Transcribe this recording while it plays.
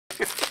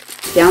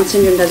Down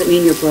syndrome doesn't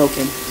mean you're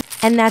broken.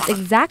 And that's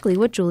exactly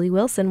what Julie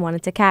Willson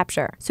wanted to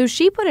capture. So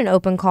she put an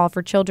open call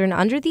for children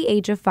under the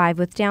age of 5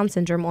 with Down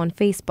syndrome on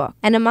Facebook.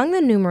 And among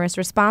the numerous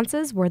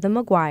responses were the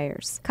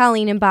McGuires.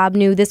 Colleen and Bob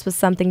knew this was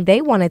something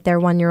they wanted their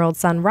 1-year-old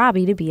son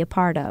Robbie to be a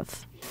part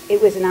of.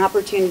 It was an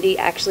opportunity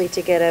actually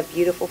to get a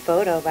beautiful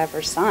photo of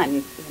our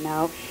son,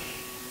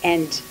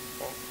 and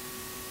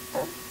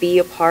be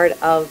a part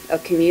of a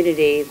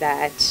community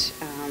that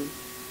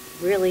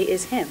really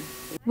is him.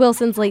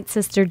 Willson's late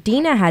sister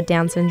Dina had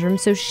Down syndrome,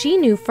 so she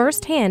knew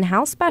firsthand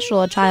how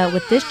special a child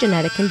with this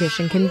genetic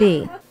condition can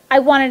be. I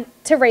wanted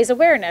to raise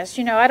awareness.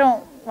 I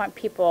don't want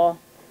people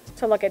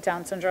to look at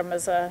Down syndrome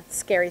as a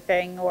scary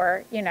thing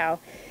or.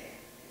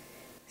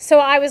 So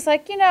I was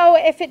like,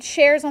 if it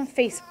shares on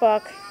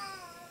Facebook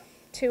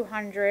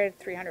 200,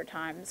 300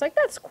 times,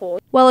 that's cool.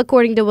 Well,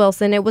 according to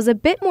Willson, it was a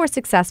bit more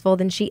successful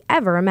than she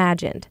ever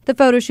imagined. The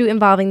photo shoot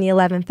involving the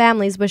 11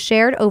 families was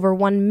shared over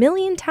 1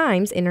 million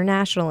times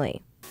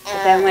internationally.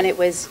 But then when it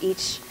was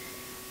each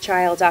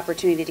child's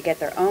opportunity to get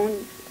their own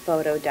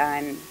photo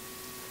done,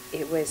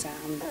 it was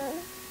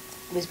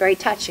very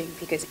touching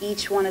because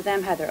each one of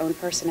them had their own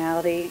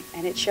personality,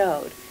 and it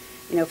showed.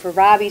 For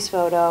Robbie's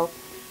photo,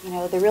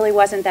 there really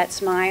wasn't that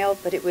smile,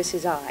 but it was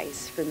his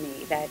eyes for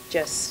me that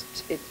it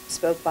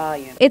spoke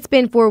volume. It's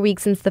been 4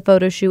 weeks since the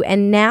photo shoot,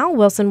 and now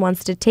Willson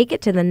wants to take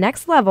it to the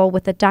next level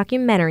with a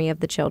documentary of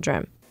the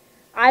children.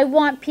 I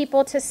want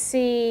people to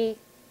see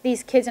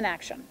these kids in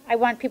action. I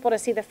want people to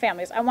see the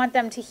families. I want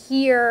them to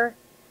hear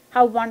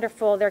how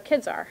wonderful their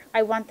kids are.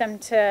 I want them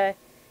to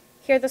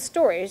hear the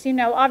stories.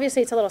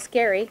 Obviously it's a little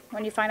scary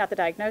when you find out the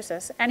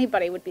diagnosis.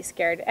 Anybody would be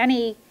scared.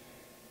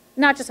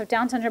 Not just of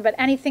Down syndrome, but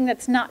anything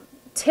that's not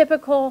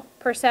typical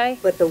per se.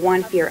 But the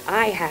one fear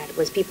I had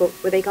was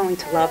were they going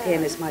to love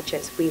him as much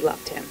as we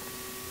loved him?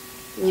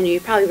 You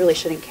probably really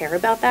shouldn't care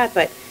about that,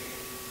 but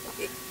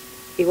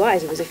it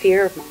was a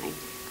fear of mine.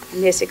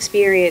 And this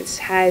experience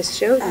has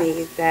showed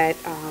me that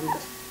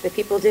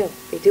people do.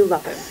 They do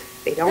love him.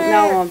 They don't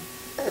know him,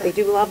 but they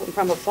do love him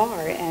from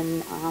afar.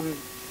 And people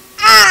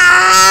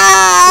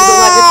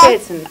love your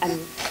kids, and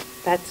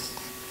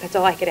that's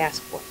all I could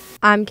ask for.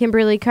 I'm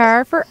Kimberly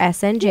Kerr for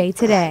SNJ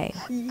Today.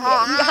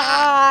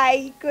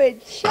 Hi,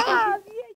 good job.